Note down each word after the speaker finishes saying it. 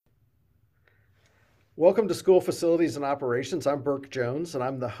Welcome to School Facilities and Operations. I'm Burke Jones, and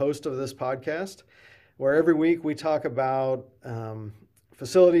I'm the host of this podcast, where every week we talk about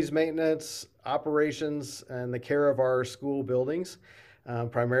facilities maintenance, operations, and the care of our school buildings,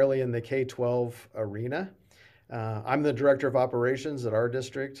 primarily in the K-12 arena. I'm the director of operations at our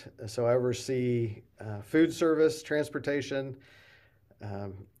district, so I oversee food service, transportation,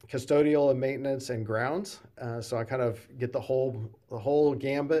 custodial and maintenance and grounds. So I kind of get the whole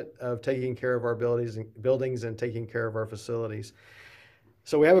gambit of taking care of our buildings and taking care of our facilities.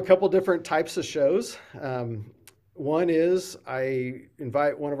 So we have a couple different types of shows. One is I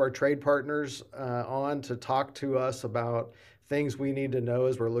invite one of our trade partners on to talk to us about things we need to know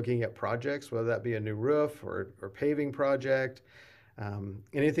as we're looking at projects, whether that be a new roof or paving project.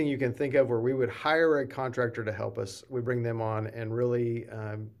 Anything you can think of where we would hire a contractor to help us, we bring them on and really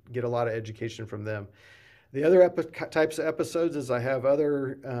get a lot of education from them. The other types of episodes is I have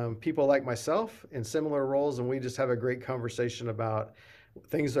other people like myself in similar roles, and we just have a great conversation about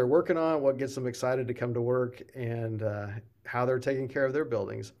things they're working on, what gets them excited to come to work, and how they're taking care of their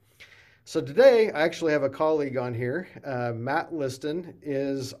buildings. So today, I actually have a colleague on here. Matt Liston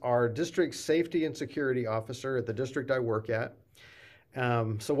is our district safety and security officer at the district I work at.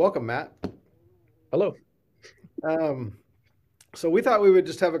 So welcome, Matt. Hello. Um, so we thought we would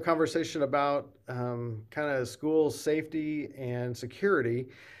just have a conversation about kind of school safety and security.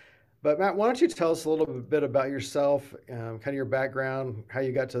 But Matt, why don't you tell us a little bit about yourself, kind of your background, how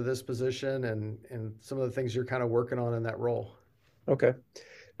you got to this position, and some of the things you're kind of working on in that role. Okay.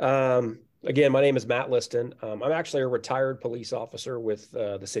 Again, my name is Matt Liston. I'm actually a retired police officer with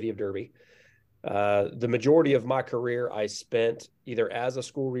the city of Derby. The majority of my career I spent either as a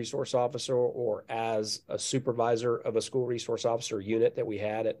school resource officer or as a supervisor of a school resource officer unit that we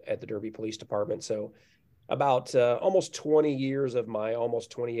had at the Derby Police Department. So about almost 20 years of my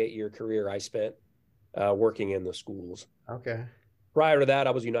almost 28-year career I spent working in the schools. Okay. Prior to that,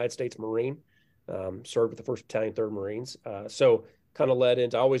 I was a United States Marine, served with the 1st Battalion, 3rd Marines. So kind of led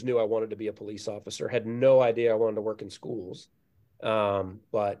into, I always knew I wanted to be a police officer, had no idea I wanted to work in schools.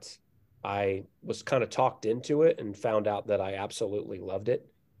 But I was kind of talked into it and found out that I absolutely loved it.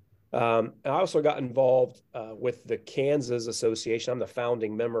 I also got involved with the Kansas Association. I'm the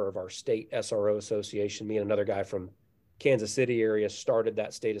founding member of our state SRO association. Me and another guy from Kansas City area started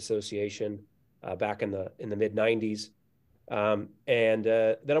that state association back in the mid 90s. Then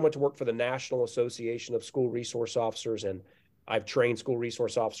I went to work for the National Association of School Resource Officers, and I've trained school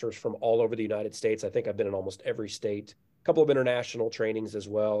resource officers from all over the United States. I think I've been in almost every state, a couple of international trainings as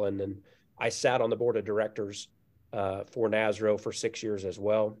well. And then I sat on the board of directors for NASRO for 6 years as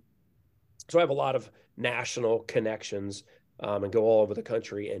well. So I have a lot of national connections and go all over the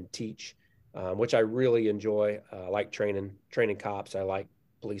country and teach, which I really enjoy. I like training cops. I like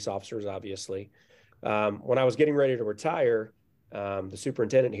police officers, obviously. When I was getting ready to retire, the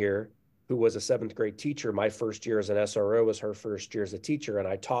superintendent here, who was a 7th grade teacher, my first year as an SRO was her first year as a teacher, and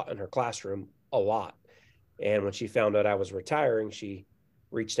I taught in her classroom a lot. And when she found out I was retiring, she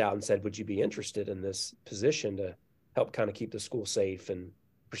reached out and said, would you be interested in this position to help kind of keep the school safe and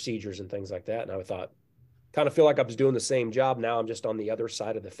procedures and things like that? And I thought, kind of feel like I was doing the same job. Now I'm just on the other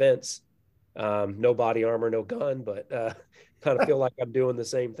side of the fence. No body armor, no gun, but kind of feel like I'm doing the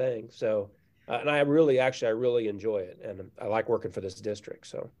same thing. So, and I really enjoy it. And I like working for this district.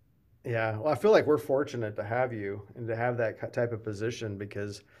 So. Yeah, well, I feel like we're fortunate to have you and to have that type of position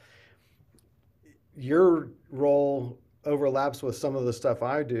because your role overlaps with some of the stuff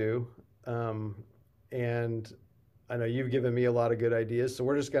I do. And I know you've given me a lot of good ideas. So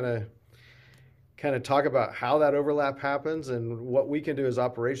we're just going to kind of talk about how that overlap happens and what we can do as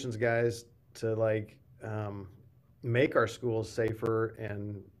operations guys to make our schools safer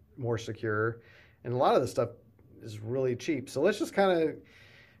and more secure. And a lot of the stuff is really cheap. So let's just kind of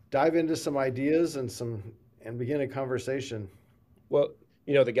dive into some ideas and begin a conversation. Well,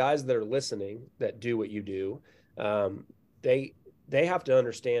 the guys that are listening that do what you do, they have to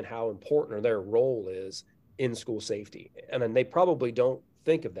understand how important their role is in school safety. And then they probably don't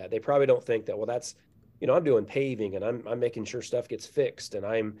think of that. They probably don't think that, well, that's, I'm doing paving and I'm making sure stuff gets fixed and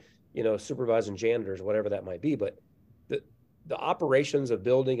I'm, supervising janitors, whatever that might be. But the operations of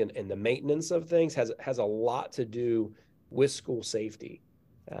building and the maintenance of things has a lot to do with school safety.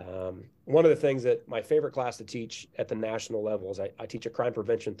 One of the things that my favorite class to teach at the national level is I teach a crime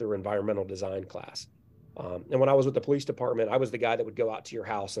prevention through environmental design class. And when I was with the police department, I was the guy that would go out to your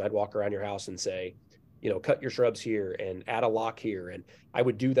house and I'd walk around your house and say, cut your shrubs here and add a lock here. And I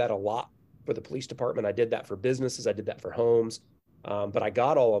would do that a lot for the police department. I did that for businesses. I did that for homes. But I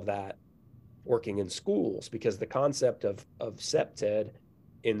got all of that working in schools because the concept of SEPTED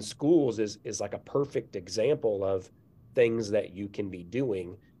in schools is like a perfect example of things that you can be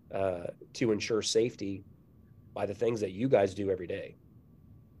doing to ensure safety by the things that you guys do every day.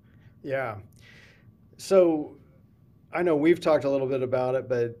 Yeah. So I know we've talked a little bit about it,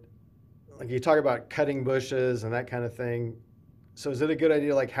 but like you talk about cutting bushes and that kind of thing. So is it a good idea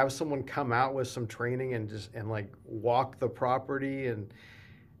to like have someone come out with some training and just and like walk the property and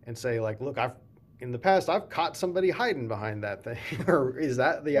say like, look, I've in the past I've caught somebody hiding behind that thing, or is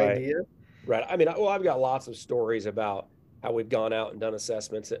that the Right. idea? Right. I mean, well, I've got lots of stories about how we've gone out and done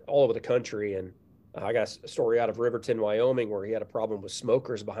assessments all over the country. And I got a story out of Riverton, Wyoming, where he had a problem with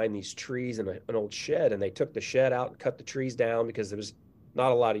smokers behind these trees in an old shed, and they took the shed out and cut the trees down because there was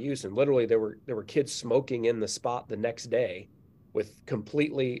not a lot of use. And literally, there were kids smoking in the spot the next day, with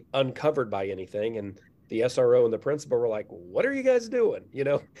completely uncovered by anything. And the SRO and the principal were like, "What are you guys doing?"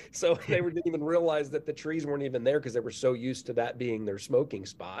 So didn't even realize that the trees weren't even there because they were so used to that being their smoking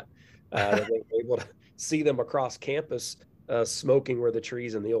spot that they were able to see them across campus smoking where the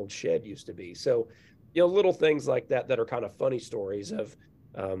trees in the old shed used to be. So, little things like that that are kind of funny stories of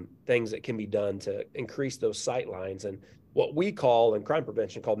things that can be done to increase those sight lines and what we call in crime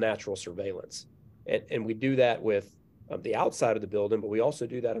prevention called natural surveillance. And we do that with the outside of the building, but we also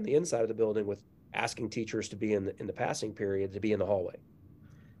do that on the inside of the building with asking teachers to be in the passing period to be in the hallway.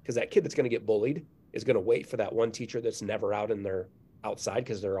 Because that kid that's going to get bullied is going to wait for that one teacher that's never out in their outside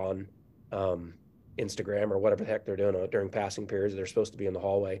because they're on um, Instagram or whatever the heck they're doing during passing periods. They're supposed to be in the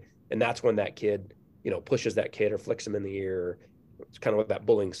hallway. And that's when that kid, pushes that kid or flicks him in the ear. It's kind of what that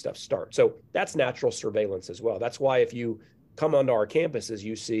bullying stuff starts. So that's natural surveillance as well. That's why if you come onto our campuses,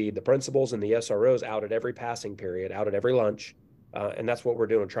 you see the principals and the SROs out at every passing period, out at every lunch. And that's what we're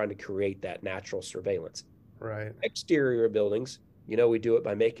doing, trying to create that natural surveillance. Right. Exterior buildings, we do it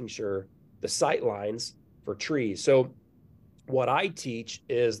by making sure the sight lines for trees. So what I teach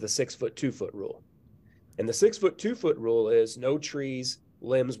is the 6 foot, 2 foot rule. And the 6 foot, 2 foot rule is no trees,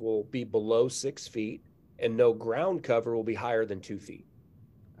 limbs will be below 6 feet, and no ground cover will be higher than 2 feet.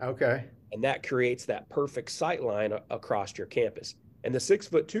 Okay. And that creates that perfect sight line across your campus. And the 6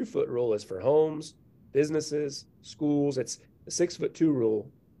 foot, 2 foot rule is for homes, businesses, schools. It's the 6 foot two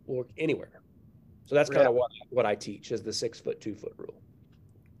rule will work anywhere. So that's Yeah. kind of what I teach is the 6 foot, 2 foot rule.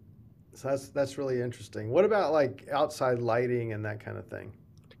 So that's really interesting. What about like outside lighting and that kind of thing?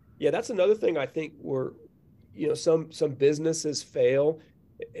 Yeah, that's another thing I think some businesses fail.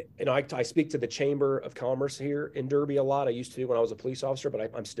 And I speak to the Chamber of Commerce here in Derby a lot. I used to when I was a police officer, but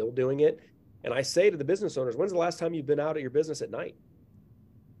I'm still doing it. And I say to the business owners, when's the last time you've been out at your business at night?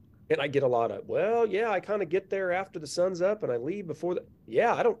 And I get a lot of, well, yeah, I kind of get there after the sun's up and I leave before the,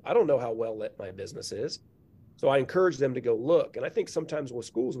 yeah, I don't know how well lit my business is. So I encourage them to go look. And I think sometimes with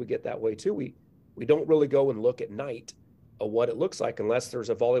schools, we get that way too. We don't really go and look at night of what it looks like unless there's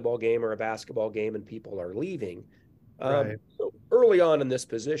a volleyball game or a basketball game and people are leaving. Right. So early on in this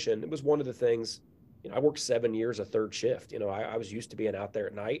position, it was one of the things, I worked 7 years a third shift. I was used to being out there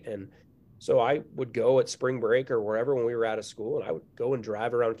at night. And so I would go at spring break or wherever when we were out of school, and I would go and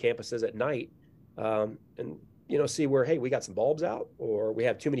drive around campuses at night and, see where, hey, we got some bulbs out or we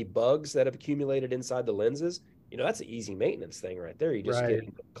have too many bugs that have accumulated inside the lenses. That's an easy maintenance thing right there. You just Right.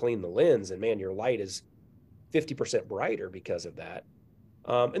 clean the lens and man, your light is 50% brighter because of that.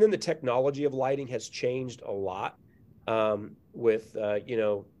 And then the technology of lighting has changed a lot with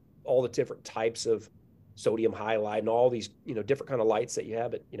all the different types of sodium halide and all these different kind of lights that you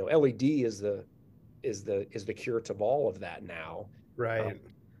have. But LED is the cure to all of that now. Um, Right.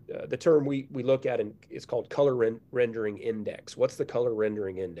 the term we look at is called color rendering index. What's the color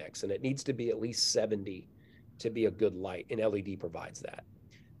rendering index? And it needs to be at least 70 to be a good light, and LED provides that.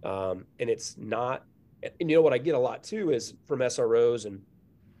 And it's not. And what I get a lot too is from SROs and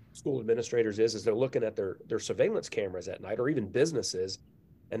school administrators is they're looking at their surveillance cameras at night or even businesses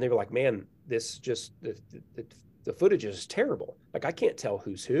and they were like, man, this just the footage is terrible. Like I can't tell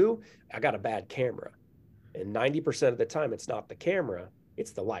who's who. I got a bad camera. And 90% of the time it's not the camera,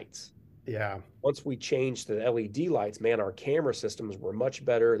 it's the lights. Yeah. Once we changed to the LED lights, man, our camera systems were much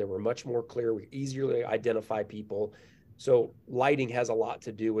better. They were much more clear. We easier to identify people. So lighting has a lot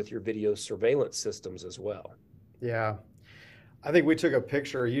to do with your video surveillance systems as well. Yeah. I think we took a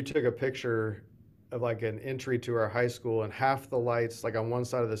picture, you took a picture of like an entry to our high school, and half the lights, like on one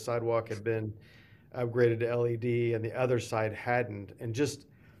side of the sidewalk, had been upgraded to LED and the other side hadn't. And just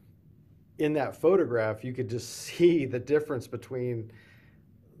in that photograph, you could just see the difference between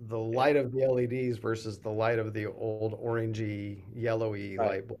the Yeah. light of the LEDs versus the light of the old orangey, yellowy Right.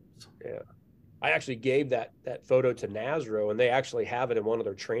 light bulbs. Yeah. I actually gave that photo to NASRO and they actually have it in one of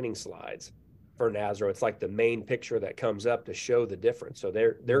their training slides for NASRO. It's like the main picture that comes up to show the difference. So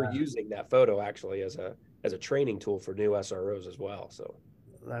they're Yeah, using that photo actually as a training tool for new SROs as well. So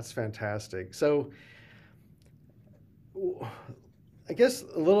that's fantastic. So I guess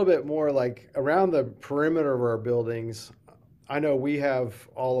a little bit more like around the perimeter of our buildings. I know we have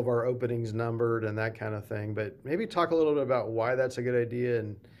all of our openings numbered and that kind of thing, but maybe talk a little bit about why that's a good idea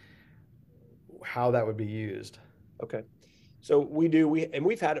and how that would be used. okay. So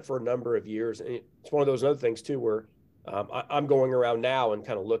we've had it for a number of years, and it's one of those other things too where I'm going around now and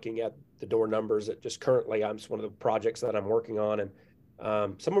kind of looking at the door numbers that just currently I'm just one of the projects that I'm working on, and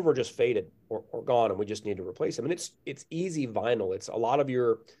some of them are just faded or gone, and we just need to replace them. And it's easy vinyl. It's a lot of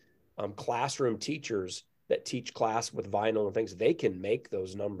your classroom teachers that teach class with vinyl and things. They can make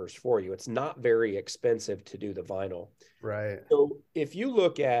those numbers for you. It's not very expensive to do the vinyl. Right. So if you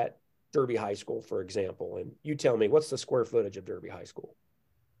look at Derby High School, for example, and you tell me what's the square footage of Derby High School?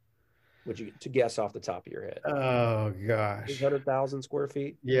 Would you to guess off the top of your head? Oh gosh. 800,000 square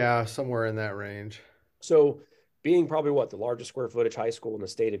feet. Yeah, somewhere in that range. So, being probably what the largest square footage high school in the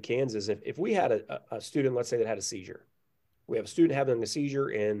state of Kansas, if we had a student, let's say that had a seizure, we have a student having a seizure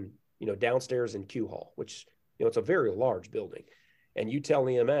in downstairs in Q Hall, which it's a very large building, and you tell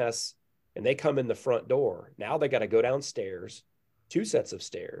EMS, and they come in the front door. Now they got to go downstairs, two sets of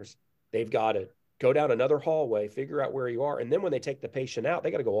stairs. They've got to go down another hallway, figure out where you are. And then when they take the patient out, they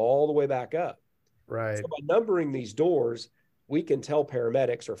got to go all the way back up. Right. So by numbering these doors, we can tell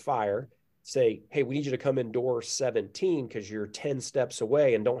paramedics or fire, say, hey, we need you to come in door 17 because you're 10 steps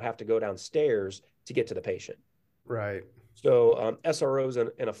away and don't have to go downstairs to get to the patient. Right. So SRO's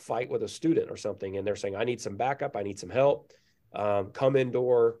in a fight with a student or something, and they're saying, I need some backup, I need some help. Come in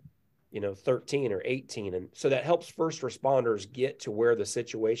door 13 or 18. And so that helps first responders get to where the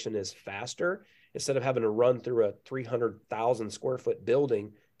situation is faster instead of having to run through a 300,000 square foot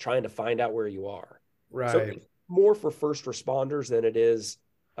building trying to find out where you are. So Right. it's more for first responders than it is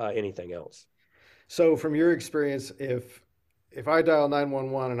anything else. So from your experience, if I dial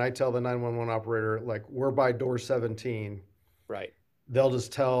 911 and I tell the 911 operator like we're by door 17, Right. they'll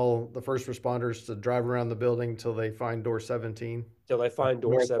just tell the first responders to drive around the building till they find door 17, Till they like find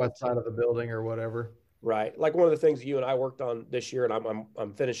door northwest 17. side of the building or whatever. Right. Like one of the things you and I worked on this year, and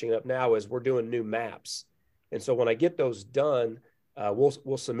I'm finishing it up now, is we're doing new maps. And so when I get those done,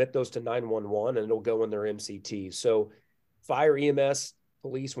 we'll submit those to 911 and it'll go in their MCT. So fire, EMS,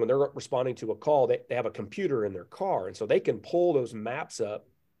 police, when they're responding to a call, they have a computer in their car. And so they can pull those maps up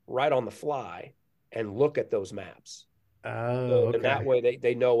right on the fly and look at those maps. Oh, So, and that okay. way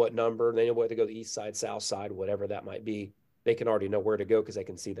they know what number, they know where to go, the east side, south side, whatever that might be. They can already know where to go because they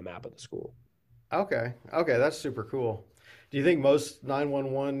can see the map of the school. Okay. Okay, that's super cool. Do you think most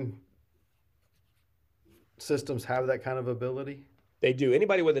 911 systems have that kind of ability? They do.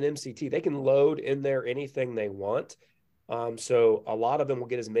 Anybody with an MCT, they can load in there anything they want. So a lot of them will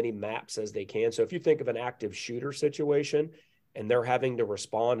get as many maps as they can. So if you think of an active shooter situation and they're having to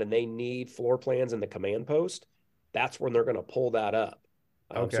respond and they need floor plans in the command post, that's when they're going to pull that up.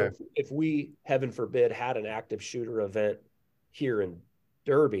 So Okay. if we, heaven forbid, had an active shooter event here in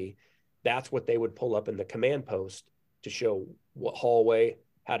Derby, that's what they would pull up in the command post to show what hallway,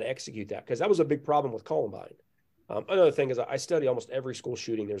 how to execute that. Because that was a big problem with Columbine. Another thing is I study almost every school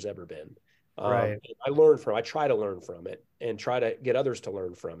shooting there's ever been. Right. I try to learn from it and try to get others to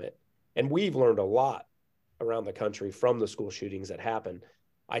learn from it. And we've learned a lot around the country from the school shootings that happen.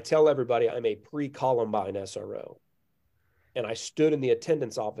 I tell everybody I'm a pre-Columbine SRO. And I stood in the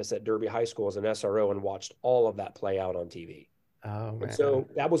attendance office at Derby High School as an SRO and watched all of that play out on TV. Oh And man. so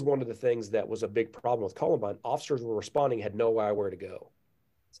that was one of the things that was a big problem with Columbine. Officers were responding, had no idea where to go.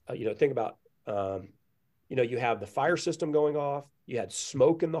 Think about, you have the fire system going off. You had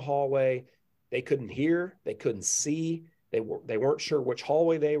smoke in the hallway. They couldn't hear. They couldn't see. They weren't sure which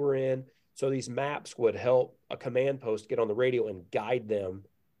hallway they were in. So these maps would help a command post get on the radio and guide them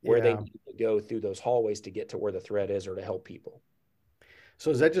where they Yeah. need to go through those hallways to get to where the threat is or to help people.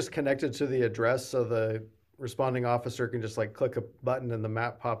 So is that just connected to the address so the responding officer can just like click a button and the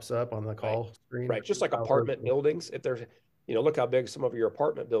map pops up on the Right. call screen? Right. Just like Oh, very apartment cool. buildings. If there's, look how big some of your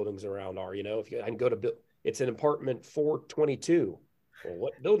apartment buildings around are. If you I can go to, it's an apartment 422. Well,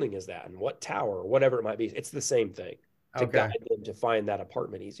 what building is that? And what tower or whatever it might be? It's the same thing to Okay. guide them to find that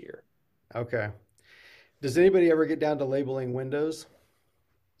apartment easier. Okay. Does anybody ever get down to labeling windows?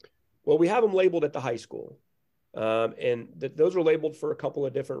 Well, we have them labeled at the high school. And those are labeled for a couple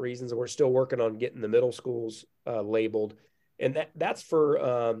of different reasons. And we're still working on getting the middle schools labeled. And that's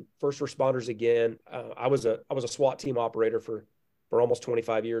for first responders again. I was a SWAT team operator for almost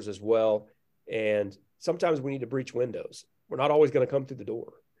 25 years as well. And sometimes we need to breach windows. We're not always going to come through the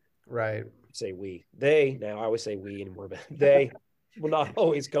door. Right. Say we. They, now I always say we anymore, but they will not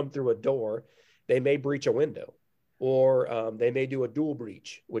always come through a door. They may breach a window, or they may do a dual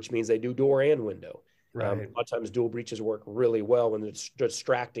breach, which means they do door and window. Right. A lot of times dual breaches work really well when it's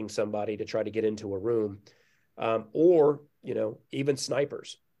distracting somebody to try to get into a room. Or, even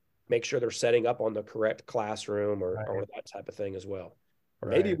snipers. Make sure they're setting up on the correct classroom, or Right. that type of thing as well. Or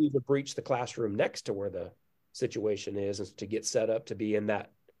maybe Right. we would breach the classroom next to where the situation is to get set up to be in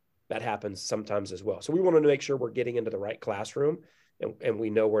that. That happens sometimes as well. So we want to make sure we're getting into the right classroom, and we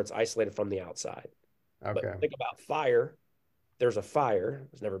know where it's isolated from the outside. But Okay. think about fire. There's a fire.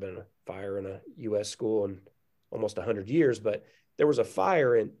 There's never been a fire in a U.S. school in almost 100 years, but there was a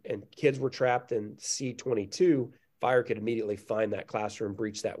fire, and kids were trapped in C-22. Fire could immediately find that classroom,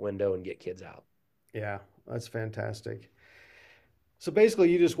 breach that window, and get kids out Yeah, that's fantastic. So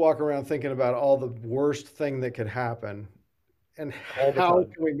basically, you just walk around thinking about all the worst thing that could happen and all the how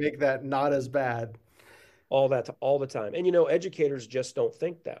time. can we make that not as bad? All the time. And educators just don't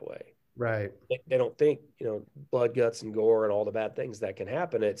think that way. Right. They don't think, blood, guts, and gore and all the bad things that can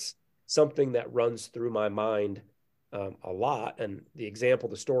happen. It's something that runs through my mind a lot. And the example,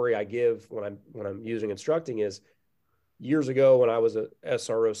 the story I give when I'm using instructing is years ago when I was a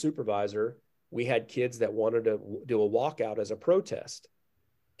SRO supervisor, we had kids that wanted to do a walkout as a protest.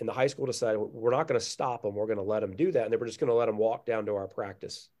 And the high school decided we're not going to stop them. We're going to let them do that. And they were just going to let them walk down to our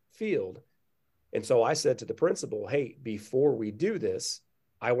practice field. And so I said to the principal, hey, before we do this,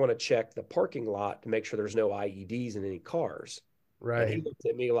 I want to check the parking lot to make sure there's no IEDs in any cars. And he Right. looked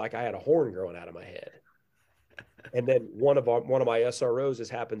at me like I had a horn growing out of my head. And then one of my SROs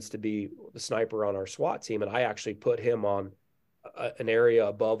happens to be the sniper on our SWAT team, and I actually put him on an area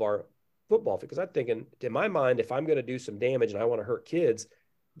above our football field because I'm thinking, in my mind, if I'm going to do some damage and I want to hurt kids,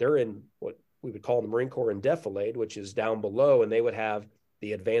 they're in what we would call the Marine Corps in defilade, which is down below, and they would have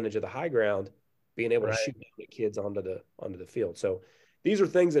the advantage of the high ground, being able to Right. shoot kids onto the field. So these are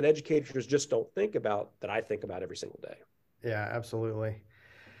things that educators just don't think about that I think about every single day. Yeah, absolutely.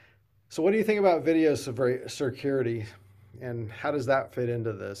 So what do you think about video security and how does that fit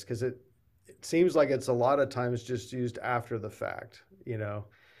into this? Because it seems like it's a lot of times just used after the fact, you know.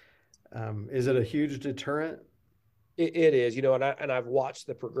 Is it a huge deterrent? It is, and I've watched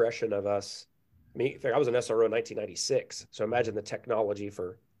the progression of us. Me, in fact, I was an SRO in 1996, so imagine the technology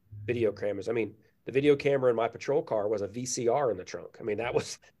for video cameras. I mean, the video camera in my patrol car was a VCR in the trunk. I mean, that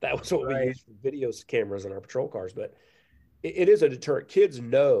was what we Right. used for video cameras in our patrol cars. But it is a deterrent. Kids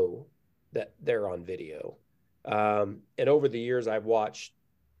know that they're on video. And over the years, I've watched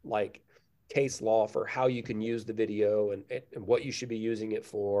like case law for how you can use the video and what you should be using it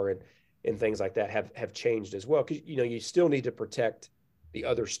for and things like that have changed as well. Because you still need to protect the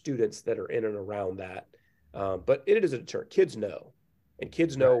other students that are in and around that. But it is a deterrent. Kids know, and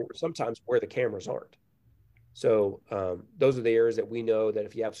kids Right. know sometimes where the cameras aren't. So those are the areas that we know that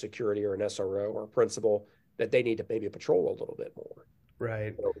if you have security or an SRO or a principal, that they need to maybe patrol a little bit more.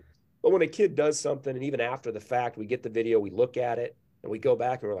 Right. So, but when a kid does something, and even after the fact, we get the video, we look at it, and we go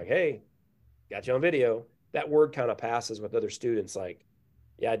back and we're like, hey, got you on video. That word kind of passes with other students like,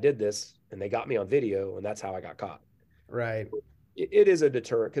 yeah, I did this, and they got me on video, and that's how I got caught. Right. It is a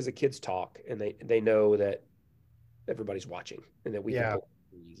deterrent because the kids talk and they know that everybody's watching and that we can Yeah. pull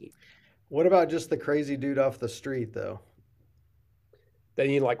it easy. What about just the crazy dude off the street though? Then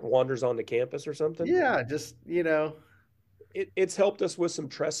he like wanders onto campus or something. Yeah, just, It's helped us with some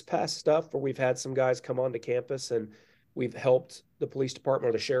trespass stuff where we've had some guys come onto campus and we've helped the police department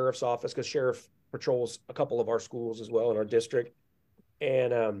or the sheriff's office because sheriff patrols a couple of our schools as well in our district.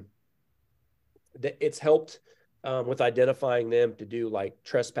 And it's helped with identifying them to do like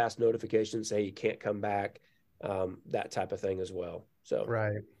trespass notifications, say you can't come back, that type of thing as well. So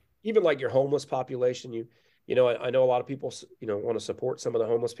right. even like your homeless population, I know a lot of people, want to support some of the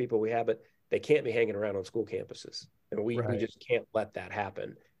homeless people we have, but they can't be hanging around on school campuses. And we Right. just can't let that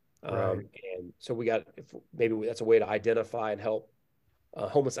happen. Right. And so that's a way to identify and help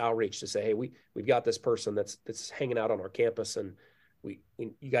homeless outreach to say, hey, we've got this person that's hanging out on our campus, and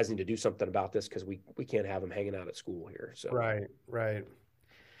you guys need to do something about this because we can't have them hanging out at school here. So Right. Right.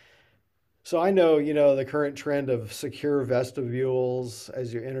 So I know, the current trend of secure vestibules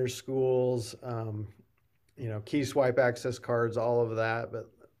as you enter schools, key swipe access cards, all of that. But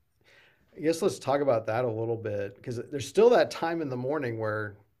I guess let's talk about that a little bit because there's still that time in the morning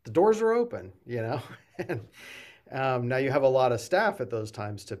where the doors are open, and now you have a lot of staff at those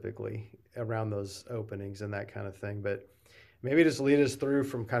times typically around those openings and that kind of thing. But maybe just lead us through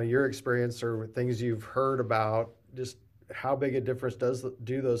from kind of your experience or things you've heard about just how big a difference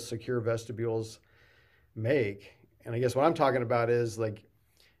do those secure vestibules make? And I guess what I'm talking about is like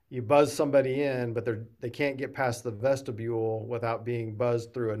you buzz somebody in, but they can't get past the vestibule without being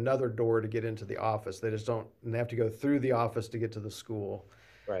buzzed through another door to get into the office. They just don't, and they have to go through the office to get to the school.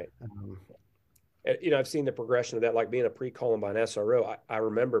 Right. Um, I've seen the progression of that, like being a pre-Columbine SRO. I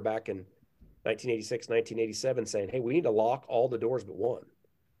remember back in 1986, 1987 saying, hey, we need to lock all the doors but one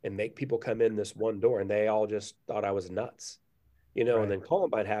and make people come in this one door. And they all just thought I was nuts, and right, then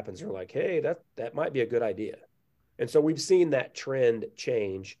Columbine happens. They're like, hey, that might be a good idea. And so we've seen that trend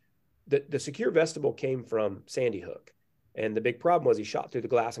change. The secure vestibule came from Sandy Hook. And the big problem was he shot through the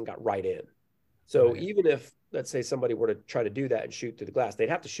glass and got right in. So right, even if, let's say, somebody were to try to do that and shoot through the glass, they'd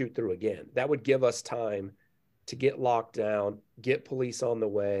have to shoot through again. That would give us time to get locked down, get police on the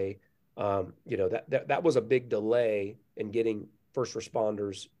way. That was a big delay in getting first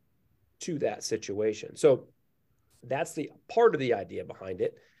responders to that situation. So that's the part of the idea behind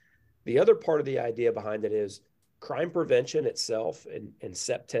it. The other part of the idea behind it is crime prevention itself, and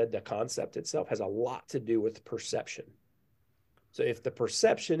CPTED, the concept itself, has a lot to do with perception. So if the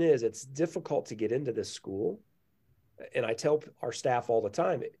perception is it's difficult to get into this school, and I tell our staff all the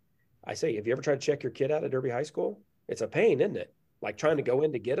time, I say, have you ever tried to check your kid out at Derby High School? It's a pain, isn't it? Like trying to go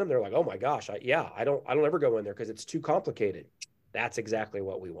in to get them. They're like, oh my gosh, I don't ever go in there because it's too complicated. That's exactly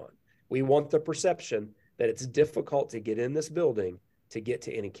what we want. We want the perception that it's difficult to get in this building to get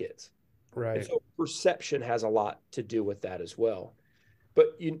to any kids. And right, so perception has a lot to do with that as well.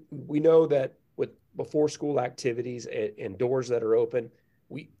 But we know that with before school activities and doors that are open,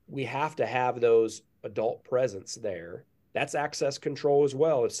 we have to have those adult presence there. That's access control as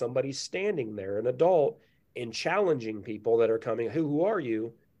well. If somebody's standing there, an adult, and challenging people that are coming, who are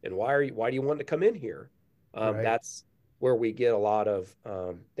you, and why do you want to come in here? right, That's where we get a lot of.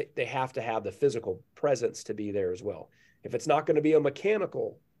 They have to have the physical presence to be there as well. If it's not going to be a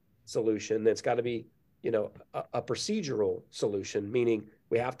mechanical solution, then it's got to be a procedural solution, meaning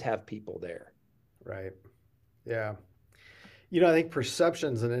we have to have people there. right. Yeah. I think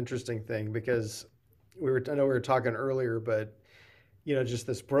perception's an interesting thing because I know we were talking earlier, but just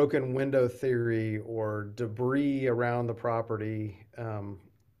this broken window theory or debris around the property.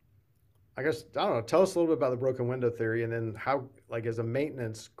 I guess, I don't know, tell us a little bit about the broken window theory and then how, like, as a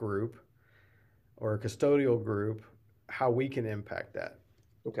maintenance group or a custodial group, how we can impact that.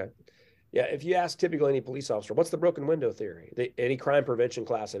 Okay. Yeah, if you ask typically any police officer, what's the broken window theory? Any crime prevention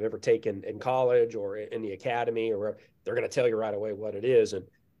class I've ever taken in college or in the academy, or they're going to tell you right away what it is. And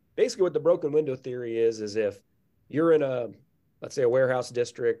basically, what the broken window theory is if you're in let's say, a warehouse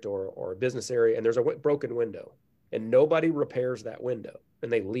district or a business area, and there's a broken window, and nobody repairs that window,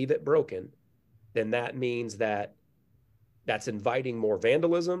 and they leave it broken, then that means that's inviting more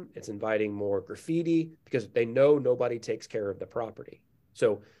vandalism. It's inviting more graffiti because they know nobody takes care of the property.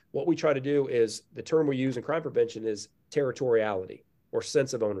 So what we try to do is, the term we use in crime prevention is territoriality or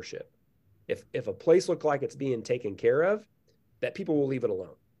sense of ownership. If a place looks like it's being taken care of, that people will leave it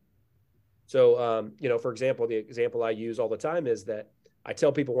alone. So, for example, the example I use all the time is that I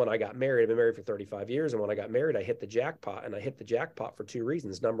tell people when I got married, I've been married for 35 years. And when I got married, I hit the jackpot, and I hit the jackpot for two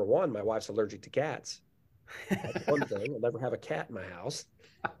reasons. Number one, my wife's allergic to cats. That's one thing. I'll never have a cat in my house.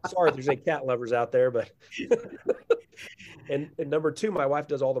 Sorry if there's any cat lovers out there, but and number two, my wife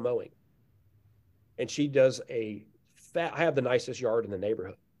does all the mowing, and she does I have the nicest yard in the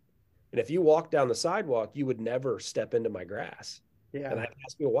neighborhood. And if you walk down the sidewalk, you would never step into my grass. And Yeah. I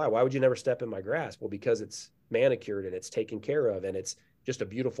ask people, why? Why would you never step in my grass? Well, because it's manicured and it's taken care of and it's just a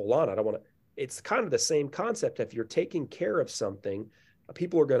beautiful lawn. I don't want to, it's kind of the same concept. If you're taking care of something,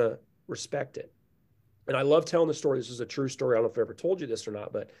 people are going to respect it. And I love telling the story. This is a true story. I don't know if I ever told you this or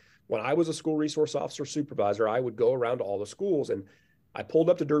not, but when I was a school resource officer supervisor, I would go around to all the schools, and I pulled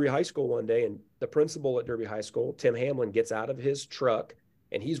up to Derby High School one day, and the principal at Derby High School, Tim Hamlin, gets out of his truck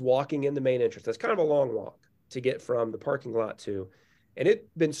and he's walking in the main entrance. That's kind of a long walk to get from the parking lot to, and it'd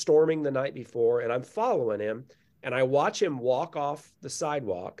been storming the night before, and I'm following him, and I watch him walk off the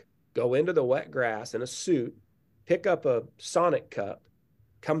sidewalk, go into the wet grass in a suit, pick up a Sonic cup,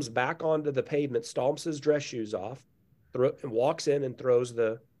 comes back onto the pavement, stomps his dress shoes off, and walks in and throws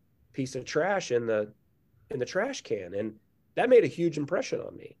the piece of trash in the trash can. And that made a huge impression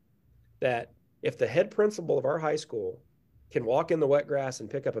on me, that if the head principal of our high school can walk in the wet grass and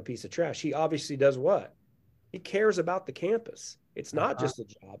pick up a piece of trash, he obviously does what? He cares about the campus. It's not Uh-huh. just a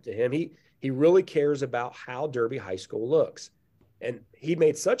job to him. He really cares about how Derby High School looks. And he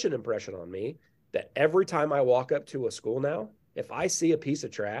made such an impression on me that every time I walk up to a school now, if I see a piece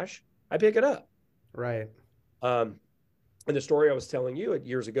of trash, I pick it up. Right. Um, and the story I was telling you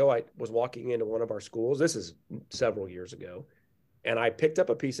years ago, I was walking into one of our schools. This is several years ago. And I picked up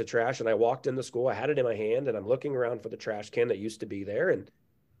a piece of trash and I walked in the school. I had it in my hand and I'm looking around for the trash can that used to be there. And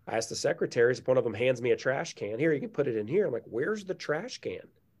I asked the secretaries if one of them hands me a trash can. Here, you can put it in here. I'm like, where's the trash can?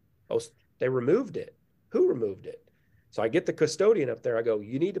 Oh, they removed it. Who removed it? So I get the custodian up there. I go,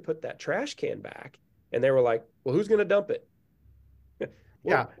 you need to put that trash can back. And they were like, well, who's going to dump it? Yeah.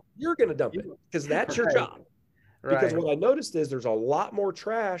 Well, you're going to dump it because that's your Right. job. Because Right. what I noticed is there's a lot more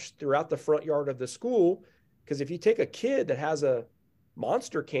trash throughout the front yard of the school. Because if you take a kid that has a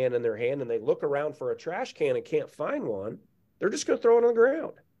monster can in their hand and they look around for a trash can and can't find one, they're just going to throw it on the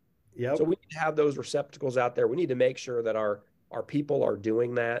ground. So Yep. we need to have those receptacles out there. We need to make sure that our people are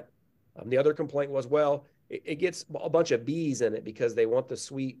doing that. The other complaint was, well, it gets a bunch of bees in it because they want the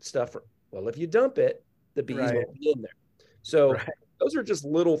sweet stuff. Well, if you dump it, the bees Right. won't be in there. So Right. those are just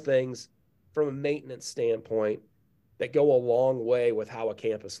little things from a maintenance standpoint that go a long way with how a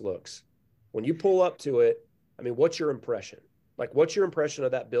campus looks. When you pull up to it, I mean, what's your impression? Like, what's your impression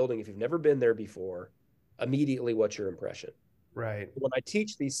of that building if you've never been there before? Immediately, what's your impression? Right. When I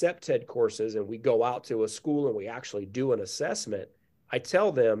teach these SEPTED courses and we go out to a school and we actually do an assessment, I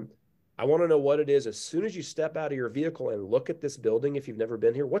tell them, I want to know what it is as soon as you step out of your vehicle and look at this building. If you've never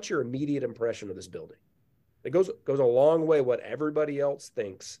been here, what's your immediate impression of this building? It goes a long way what everybody else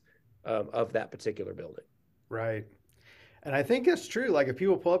thinks of that particular building. Right. And I think it's true. Like if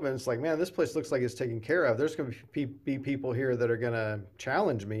people pull up and it's like, man, this place looks like it's taken care of. There's going to be people here that are going to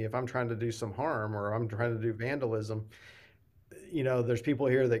challenge me if I'm trying to do some harm or I'm trying to do vandalism. There's people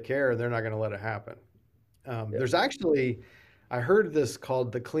here that care and they're not going to let it happen. Yeah. There's actually, I heard this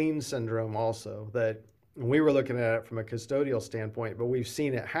called the clean syndrome also, that we were looking at it from a custodial standpoint, but we've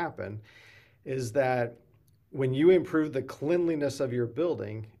seen it happen, is that when you improve the cleanliness of your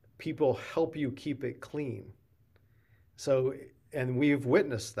building, people help you keep it clean. So, and we've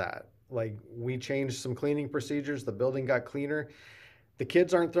witnessed that. Like we changed some cleaning procedures, the building got cleaner. The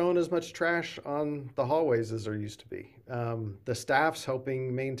kids aren't throwing as much trash on the hallways as there used to be. The staff's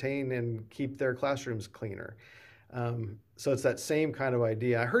helping maintain and keep their classrooms cleaner. So it's that same kind of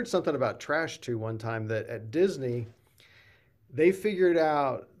idea. I heard something about trash too one time that at Disney, they figured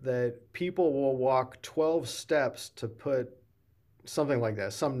out that people will walk 12 steps to put something like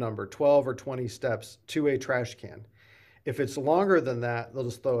that, some number, 12 or 20 steps to a trash can. If it's longer than that, they'll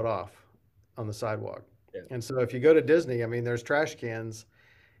just throw it off on the sidewalk. Yeah. And so if you go to Disney, I mean, there's trash cans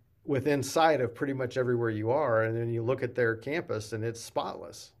within sight of pretty much everywhere you are. And then you look at their campus and it's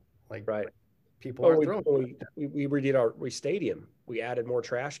spotless. Like Right. people Well, aren't we throwing. we redid our stadium. We added more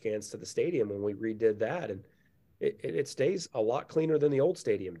trash cans to the stadium when we redid that, and it stays a lot cleaner than the old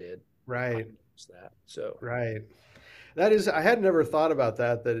stadium did. I Right. noticed that. So Right. That is, I had never thought about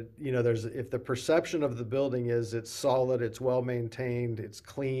that. That, there's, if the perception of the building is it's solid, it's well maintained, it's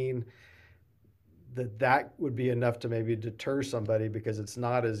clean, that would be enough to maybe deter somebody because it's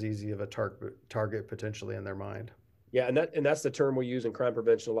not as easy of a target potentially in their mind. yeah, and that's the term we use in crime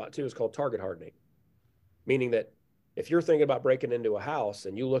prevention a lot too. It's called target hardening, meaning that if you're thinking about breaking into a house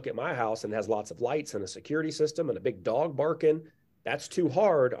and you look at my house and it has lots of lights and a security system and a big dog barking, that's too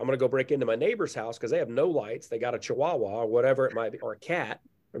hard. I'm going to go break into my neighbor's house because they have no lights. They got a chihuahua or whatever it might be, or a cat,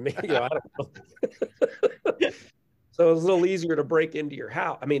 or maybe, I don't know. So it's a little easier to break into your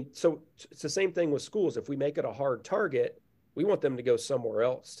house. I mean, so it's the same thing with schools. If we make it a hard target, we want them to go somewhere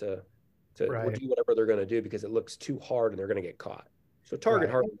else to Right. do whatever they're going to do because it looks too hard and they're going to get caught. So target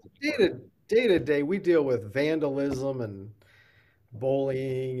Right. hardening. Day to day, we deal with vandalism and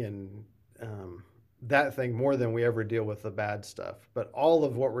bullying and that thing more than we ever deal with the bad stuff. But all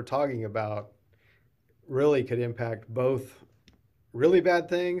of what we're talking about really could impact both really bad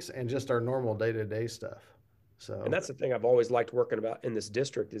things and just our normal day to day stuff. And So, that's the thing I've always liked working about in this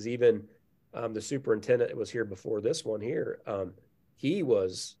district is even the superintendent that was here before this one here. He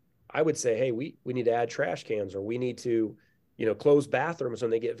was, I would say, hey, we need to add trash cans or we need to, close bathrooms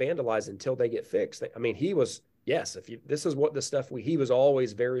when they get vandalized until they get fixed. I mean, he was, yes, if you, this is what the stuff he was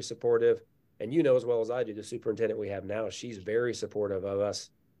always very supportive. And as well as I do, the superintendent we have now, she's very supportive of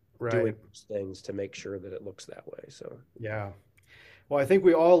us doing right. those things to make sure that it looks that way. So, Yeah. Well, I think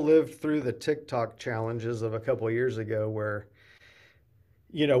we all lived through the TikTok challenges of a couple of years ago where,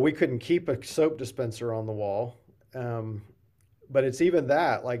 we couldn't keep a soap dispenser on the wall. Um, but it's even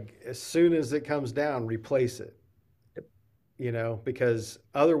that, like, as soon as it comes down, replace it, because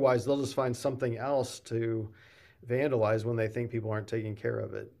otherwise they'll just find something else to vandalize when they think people aren't taking care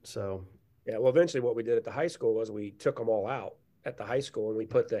of it. So, yeah, well, eventually what we did at the high school was we took them all out at the high school and we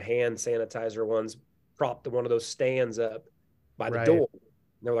put the hand sanitizer ones, propped one of those stands up by the right, door. And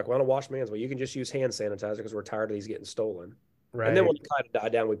they were like, well, I want to wash my hands. Well, you can just use hand sanitizer because we're tired of these getting stolen. And then right, when it kind of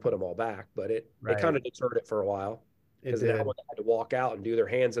died down, we put them all back, but it kind right. of deterred it for a while It because now did. they had to walk out and do their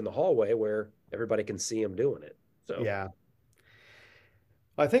hands in the hallway where everybody can see them doing it. So Yeah.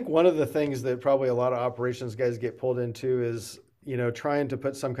 I think one of the things that probably a lot of operations guys get pulled into is, trying to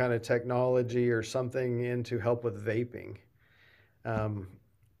put some kind of technology or something in to help with vaping. Um,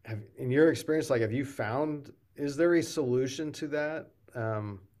 in your experience, like, have you found, is there a solution to that?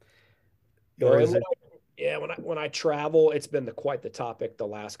 Or No, is it, yeah, when I travel, it's been quite the topic the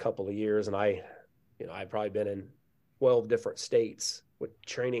last couple of years, and I've probably been in 12 different states with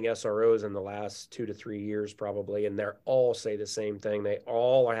training SROs in the last 2 to 3 years, probably, and they're all say the same thing. They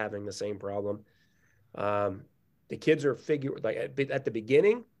all are having the same problem. Um, the kids are like at the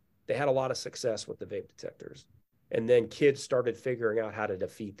beginning, they had a lot of success with the vape detectors, and then kids started figuring out how to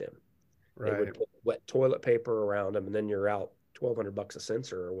defeat them. They would right, put wet toilet paper around them, and then you're out $1,200 a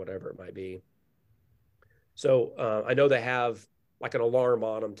sensor or whatever it might be. So I know they have like an alarm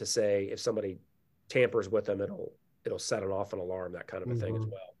on them to say if somebody tampers with them, it'll set it off an alarm, that kind of a thing as hmm,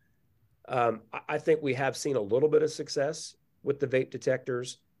 well. I think we have seen a little bit of success with the vape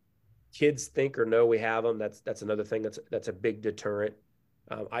detectors. Kids think or know we have them. That's another thing that's a big deterrent.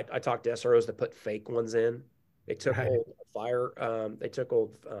 I talked to SROs that put fake ones in. They took right,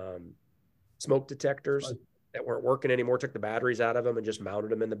 old smoke detectors that weren't working anymore, took the batteries out of them and just mounted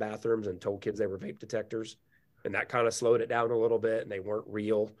them in the bathrooms and told kids they were vape detectors. And that kind of slowed it down a little bit and they weren't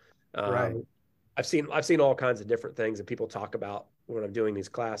real. right, Um, I've seen all kinds of different things that people talk about when I'm doing these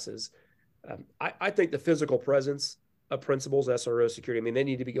classes. I think the physical presence of principals, SRO security, I mean, they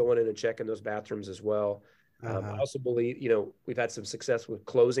need to be going in and checking those bathrooms as well. I uh-huh, also believe, we've had some success with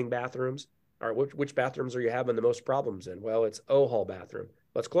closing bathrooms. All right, which bathrooms are you having the most problems in? Well, it's O-Hall bathroom.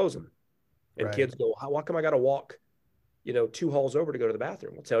 Let's close them. And right, kids go, why come I got to walk, 2 halls over to go to the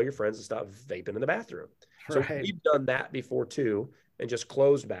bathroom? Well, tell your friends to stop vaping in the bathroom. So right, we've done that before too, and just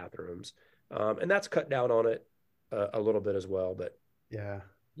closed bathrooms. And that's cut down on it a little bit as well. But yeah,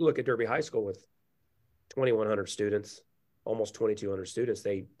 you look at Derby High School with 2,100 students, almost 2,200 students,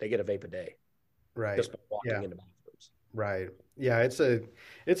 they get a vape a day right, just by walking yeah, into bathrooms. right. Yeah, it's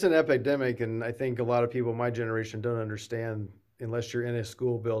an epidemic, and I think a lot of people my generation don't understand unless you're in a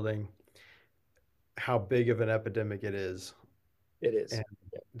school building how big of an epidemic it is, It is. and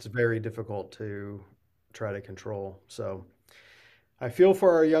it's very difficult to try to control. So I feel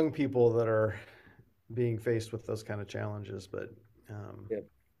for our young people that are being faced with those kind of challenges. But um, Yep.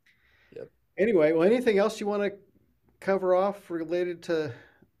 Yep. anyway, well, anything else you want to cover off related to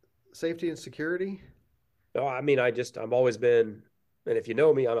safety and security? No, I mean, I've always been, and if you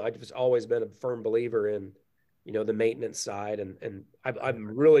know me, I've just always been a firm believer in, the maintenance side, and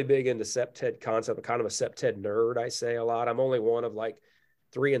I'm really big into SEPTED concept. I'm kind of a SEPTED nerd. I say a lot. I'm only one of like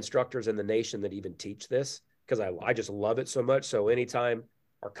 3 instructors in the nation that even teach this because I just love it so much. So anytime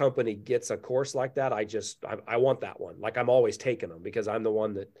our company gets a course like that, I want that one. Like I'm always taking them because I'm the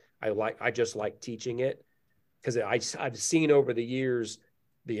one that I just like teaching it because I've seen over the years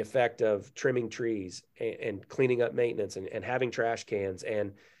the effect of trimming trees and cleaning up maintenance and having trash cans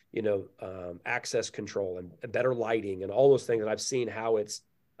and access control and better lighting and all those things. And I've seen how it's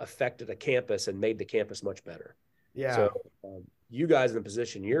affected a campus and made the campus much better. So Yeah, you guys in the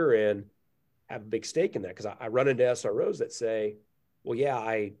position you're in have a big stake in that because I run into SROs that say, well, yeah,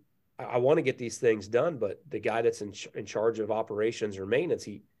 I want to get these things done, but the guy that's in charge of operations or maintenance,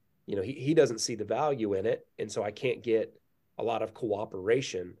 he doesn't see the value in it, and so I can't get a lot of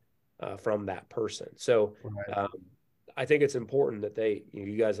cooperation from that person. So right. um, I think it's important that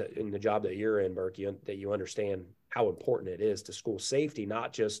you guys in the job that you're in, Burke, that you understand how important it is to school safety,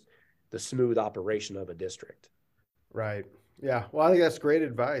 not just the smooth operation of a district. Right. Yeah. Well, I think that's great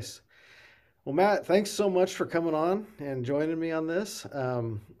advice. Well, Matt, thanks so much for coming on and joining me on this. I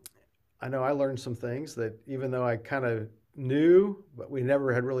know I learned some things that even though I kind of knew, but we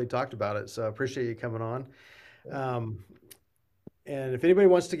never had really talked about it. So I appreciate you coming on. Um, and if anybody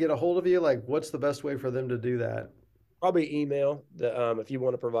wants to get a hold of you, like, what's the best way for them to do that? Probably email if you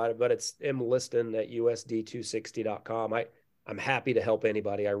want to provide it, but it's mliston@usd260.com. I'm happy to help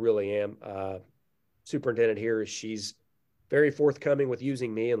anybody. I really am. Superintendent here, she's very forthcoming with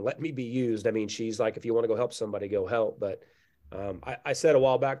using me and let me be used. I mean, she's like, if you want to go help somebody, go help. But I said a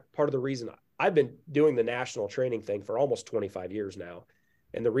while back, part of the reason I've been doing the national training thing for almost 25 years now.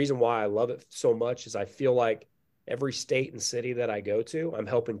 And the reason why I love it so much is I feel like every state and city that I go to, I'm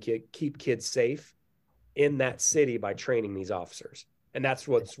helping keep kids safe in that city by training these officers. And that's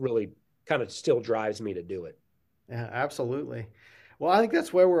what's really kind of still drives me to do it. Yeah, absolutely. Well, I think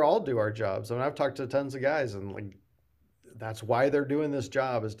that's why we're all do our jobs. I mean, I've talked to tons of guys, and like that's why they're doing this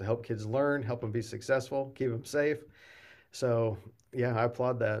job is to help kids learn, help them be successful, keep them safe. So, yeah, I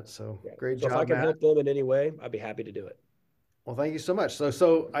applaud that. So, Yeah. great So if I job, can Matt. help them in any way, I'd be happy to do it. Well, thank you so much.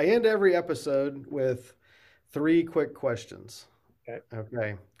 So I end every episode with three quick questions. Okay.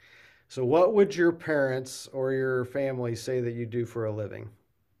 Okay. So, what would your parents or your family say that you do for a living?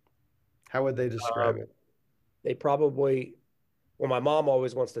 How would they describe Um, it? they probably, well, my mom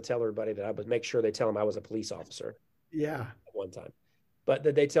always wants to tell everybody that I would make sure they tell them I was a police officer Yeah. at one time, but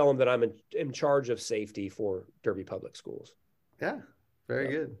that they tell them that I'm in charge of safety for Derby Public Schools. Yeah. Very So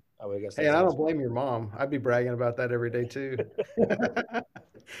good. I would guess Hey, that's and I that's don't blame your mom. I'd be bragging about that every day too.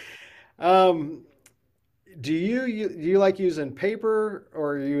 um, do you like using paper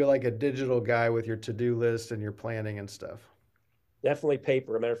or are you like a digital guy with your to-do list and your planning and stuff? definitely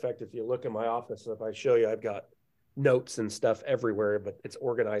paper. As a matter of fact, if you look in my office, if I show you, I've got notes and stuff everywhere, but it's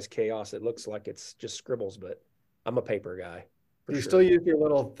organized chaos. It looks like it's just scribbles, but I'm a paper guy for Do you still sure. use your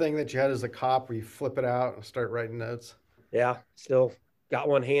little thing that you had as a cop where you flip it out and start writing notes? Yeah, still got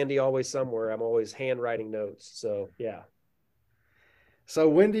one handy always somewhere. I'm always handwriting notes. So yeah, So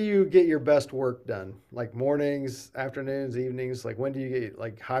when do you get your best work done? Like mornings, afternoons, evenings? Like when do you get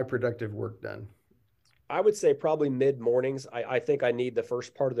like high productive work done? I would say probably mid mornings. I think I need the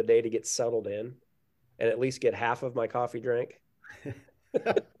first part of the day to get settled in and at least get half of my coffee drank.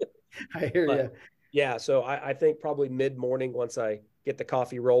 I hear But you. yeah, so I think probably mid morning once I get the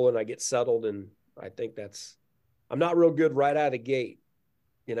coffee rolling, I get settled, and I think that's I'm not real good right out of the gate.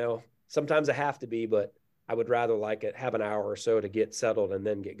 You know, sometimes I have to be, but I would rather like it have an hour or so to get settled and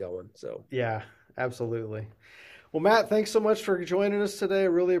then get going. So Yeah, absolutely. Well, Matt, thanks so much for joining us today. I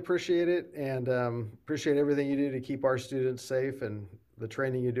really appreciate it and appreciate everything you do to keep our students safe and the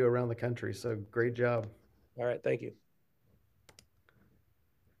training you do around the country. So great job. all right, thank you.